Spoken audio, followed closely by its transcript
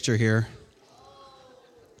Picture here.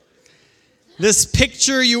 This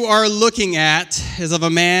picture you are looking at is of a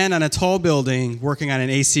man on a tall building working on an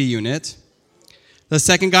AC unit. The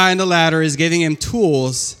second guy on the ladder is giving him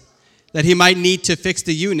tools that he might need to fix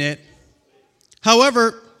the unit.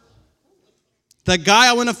 However, the guy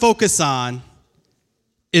I want to focus on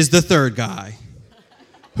is the third guy,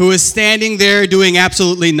 who is standing there doing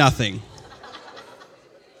absolutely nothing.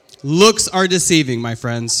 Looks are deceiving, my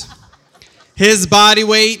friends. His body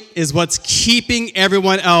weight is what's keeping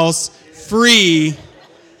everyone else free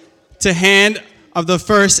to hand of the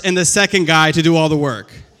first and the second guy to do all the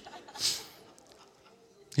work.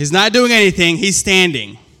 He's not doing anything, he's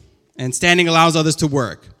standing. And standing allows others to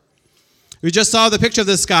work. We just saw the picture of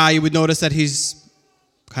this guy, you would notice that he's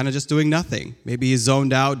kind of just doing nothing. Maybe he's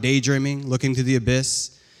zoned out, daydreaming, looking to the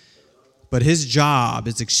abyss. But his job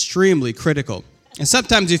is extremely critical. And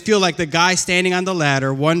sometimes you feel like the guy standing on the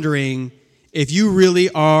ladder wondering if you really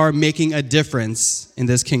are making a difference in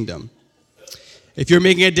this kingdom. If you're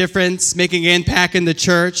making a difference, making an impact in the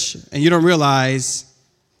church, and you don't realize,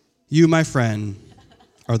 you, my friend,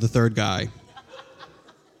 are the third guy.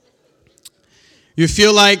 You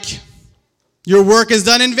feel like your work is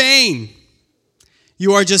done in vain.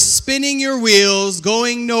 You are just spinning your wheels,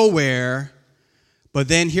 going nowhere. But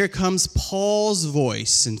then here comes Paul's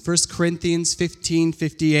voice in 1 Corinthians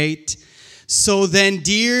 15:58. So then,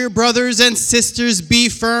 dear brothers and sisters, be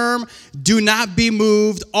firm, do not be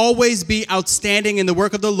moved, always be outstanding in the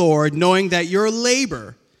work of the Lord, knowing that your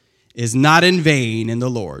labor is not in vain in the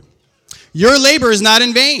Lord. Your labor is not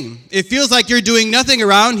in vain. It feels like you're doing nothing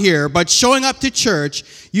around here, but showing up to church,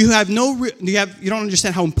 you don't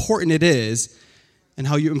understand how important it is and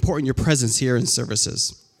how important your presence here in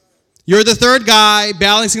services. You're the third guy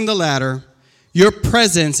balancing the ladder. Your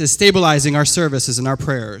presence is stabilizing our services and our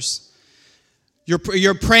prayers.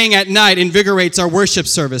 Your praying at night invigorates our worship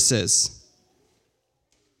services.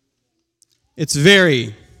 It's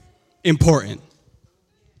very important.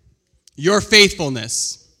 Your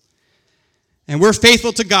faithfulness. And we're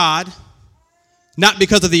faithful to God, not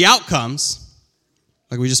because of the outcomes,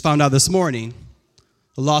 like we just found out this morning,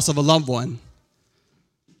 the loss of a loved one,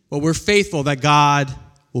 but we're faithful that God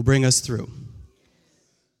will bring us through.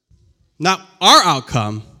 Not our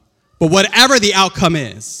outcome, but whatever the outcome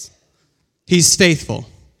is, He's faithful.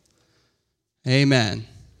 Amen.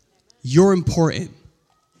 You're important.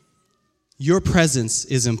 Your presence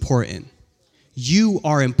is important. You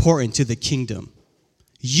are important to the kingdom.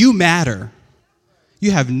 You matter.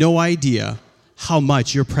 You have no idea how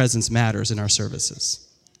much your presence matters in our services.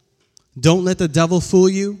 Don't let the devil fool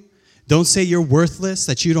you. Don't say you're worthless,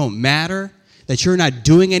 that you don't matter, that you're not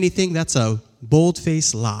doing anything. That's a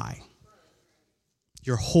bold-faced lie.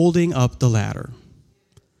 You're holding up the ladder.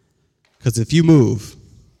 Because if you move,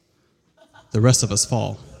 the rest of us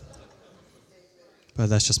fall. But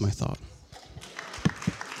that's just my thought.